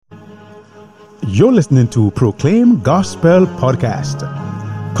You're listening to Proclaim Gospel Podcast,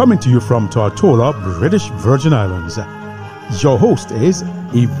 coming to you from Tortola, British Virgin Islands. Your host is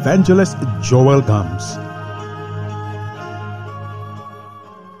Evangelist Joel Gums.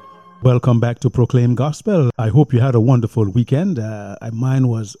 Welcome back to Proclaim Gospel. I hope you had a wonderful weekend. Mine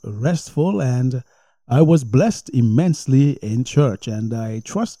was restful and I was blessed immensely in church. And I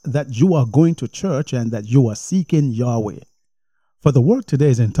trust that you are going to church and that you are seeking Yahweh. For the word today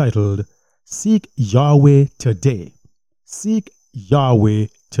is entitled, Seek Yahweh Today. Seek Yahweh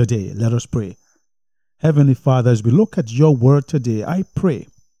Today. Let us pray. Heavenly Father, as we look at your word today, I pray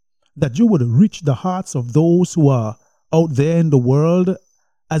that you would reach the hearts of those who are out there in the world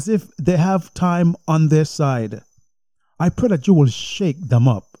as if they have time on their side. I pray that you will shake them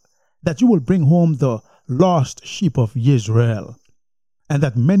up, that you will bring home the lost sheep of Israel, and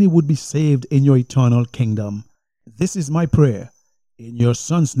that many would be saved in your eternal kingdom. This is my prayer. In your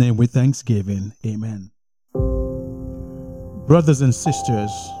Son's name with thanksgiving. Amen. Brothers and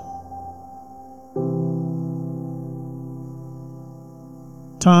sisters,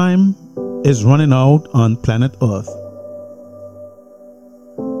 time is running out on planet Earth.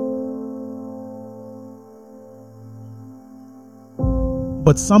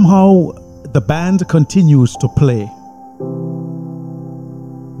 But somehow the band continues to play.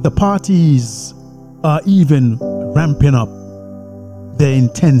 The parties are even ramping up their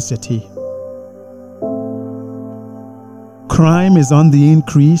intensity. Crime is on the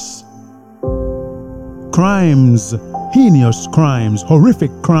increase. Crimes, heinous crimes,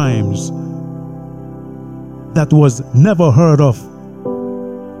 horrific crimes that was never heard of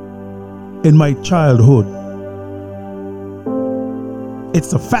in my childhood.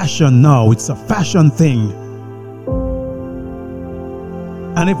 It's a fashion now. It's a fashion thing.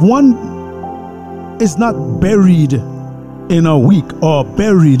 And if one is not buried in a week or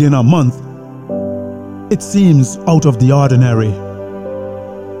buried in a month, it seems out of the ordinary.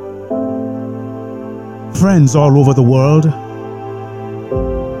 Friends all over the world,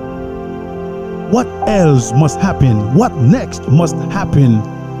 what else must happen? What next must happen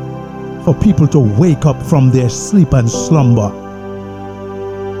for people to wake up from their sleep and slumber?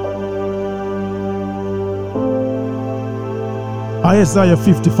 Isaiah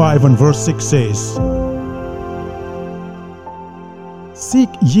 55 and verse 6 says, Seek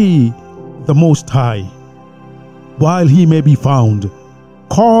ye the Most High, while he may be found.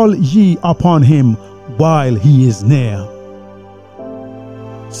 Call ye upon him while he is near.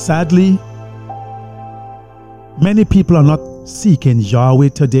 Sadly, many people are not seeking Yahweh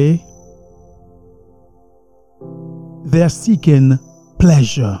today. They are seeking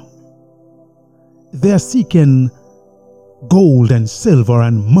pleasure. They are seeking gold and silver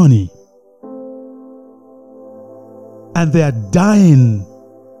and money. And they are dying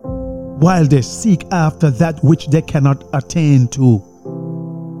while they seek after that which they cannot attain to.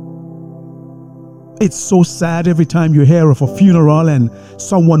 It's so sad every time you hear of a funeral and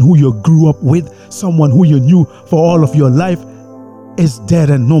someone who you grew up with, someone who you knew for all of your life, is dead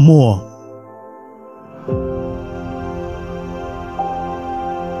and no more.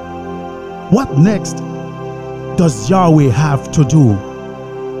 What next does Yahweh have to do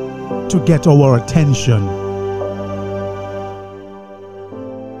to get our attention?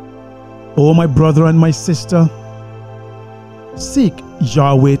 Oh, my brother and my sister, seek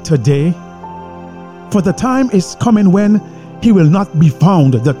Yahweh today, for the time is coming when he will not be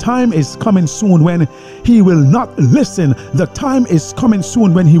found. The time is coming soon when he will not listen. The time is coming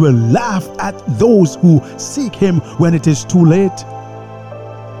soon when he will laugh at those who seek him when it is too late.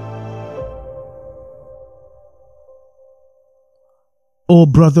 Oh,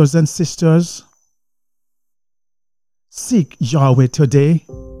 brothers and sisters, seek Yahweh today.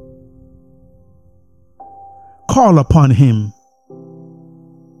 Call upon him.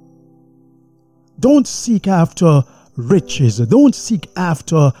 Don't seek after riches. Don't seek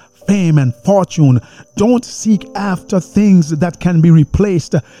after fame and fortune. Don't seek after things that can be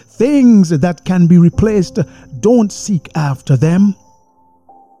replaced. Things that can be replaced, don't seek after them.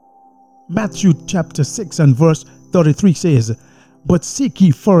 Matthew chapter 6 and verse 33 says, But seek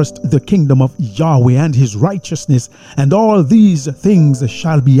ye first the kingdom of Yahweh and his righteousness, and all these things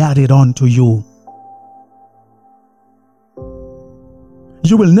shall be added unto you.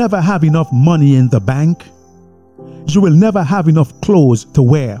 You will never have enough money in the bank. You will never have enough clothes to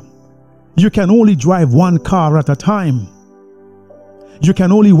wear. You can only drive one car at a time. You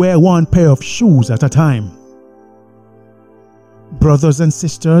can only wear one pair of shoes at a time. Brothers and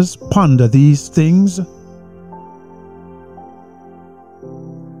sisters, ponder these things.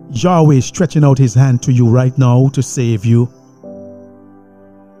 Yahweh is stretching out his hand to you right now to save you.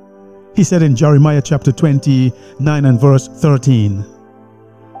 He said in Jeremiah chapter 29 and verse 13,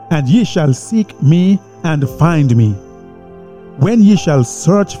 "And ye shall seek me and find me, when ye shall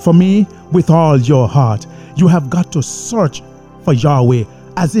search for me with all your heart." You have got to search for Yahweh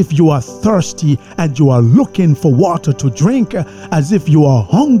as if you are thirsty and you are looking for water to drink, as if you are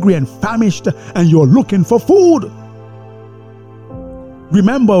hungry and famished and you're looking for food.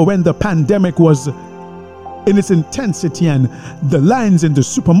 Remember when the pandemic was in its intensity and the lines in the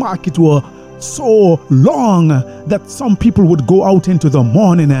supermarket were so long that some people would go out into the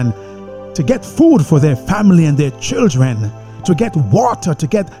morning and to get food for their family and their children, to get water, to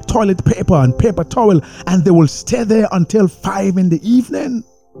get toilet paper and paper towel, and they will stay there until 5 in the evening.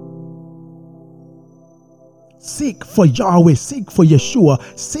 Seek for Yahweh, seek for Yeshua,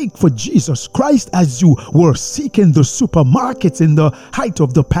 seek for Jesus Christ as you were seeking the supermarkets in the height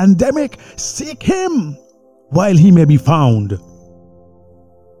of the pandemic. Seek him while he may be found.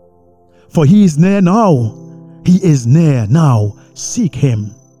 For he is near now. He is near now. Seek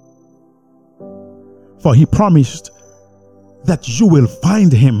him. For he promised that you will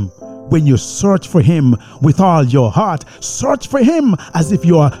find him when you search for him with all your heart. Search for him as if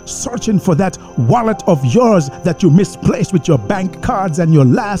you are searching for that wallet of yours that you misplaced with your bank cards and your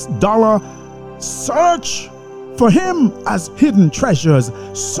last dollar. Search for him as hidden treasures.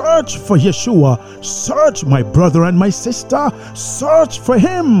 Search for Yeshua. Search, my brother and my sister. Search for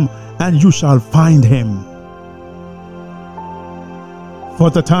him and you shall find him. For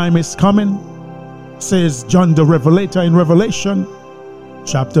the time is coming, says John the Revelator in Revelation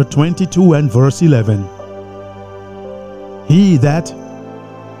chapter 22 and verse 11. He that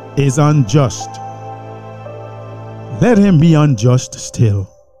is unjust, let him be unjust still.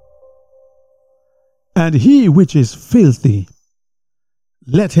 And he which is filthy,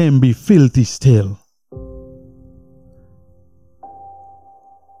 let him be filthy still.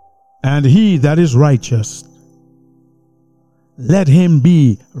 And he that is righteous, let him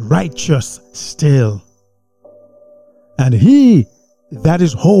be righteous still. And he that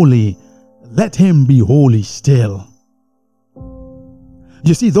is holy, let him be holy still.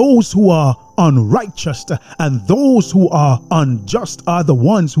 You see, those who are unrighteous and those who are unjust are the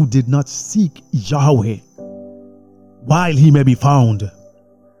ones who did not seek Yahweh while he may be found.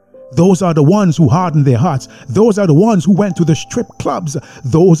 Those are the ones who hardened their hearts. Those are the ones who went to the strip clubs.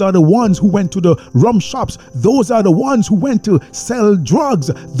 Those are the ones who went to the rum shops. Those are the ones who went to sell drugs.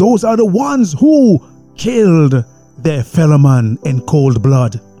 Those are the ones who killed their fellow man in cold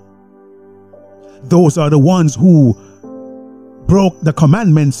blood. Those are the ones who broke the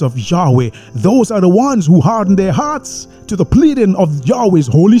commandments of Yahweh. Those are the ones who hardened their hearts to the pleading of Yahweh's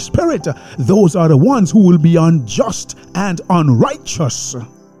Holy Spirit. Those are the ones who will be unjust and unrighteous.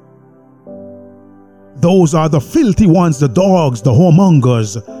 Those are the filthy ones, the dogs, the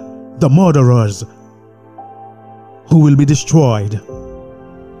whoremongers, the murderers, who will be destroyed.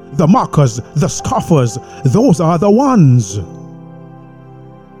 The mockers, the scoffers, those are the ones.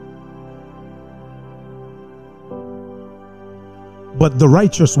 But the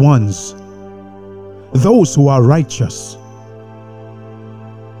righteous ones, those who are righteous,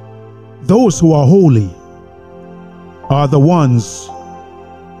 those who are holy, are the ones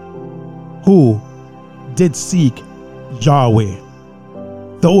who did seek Yahweh.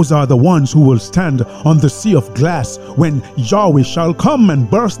 Those are the ones who will stand on the sea of glass when Yahweh shall come and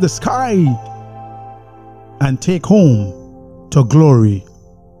burst the sky and take home to glory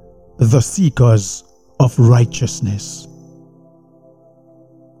the seekers of righteousness.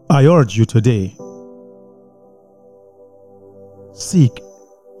 I urge you today, seek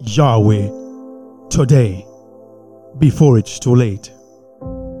Yahweh today before it's too late.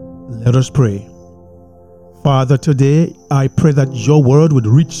 Let us pray. Father, today I pray that your word would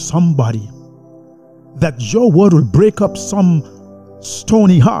reach somebody, that your word would break up some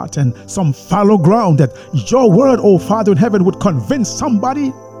stony heart and some fallow ground, that your word, oh Father in heaven, would convince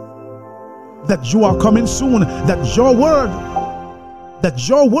somebody that you are coming soon, that your word,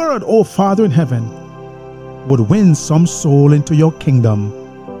 oh Father in heaven, would win some soul into your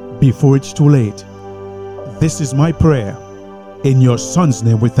kingdom before it's too late. This is my prayer in your Son's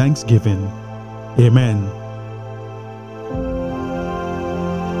name with thanksgiving. Amen.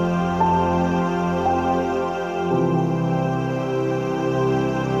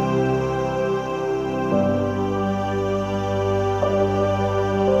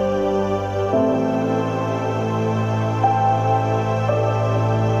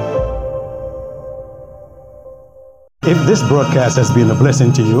 If this broadcast has been a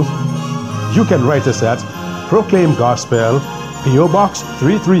blessing to you, you can write us at Proclaim Gospel, P.O. Box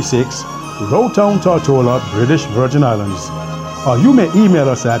 336, Lowtown, Tortola, British Virgin Islands. Or you may email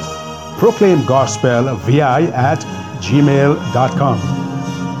us at proclaimgospelvi@gmail.com.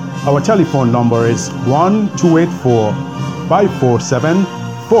 Our telephone number is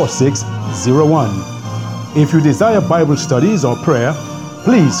 1-284-547-4601. If you desire Bible studies or prayer,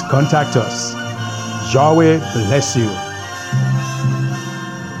 please contact us. Yahweh bless you.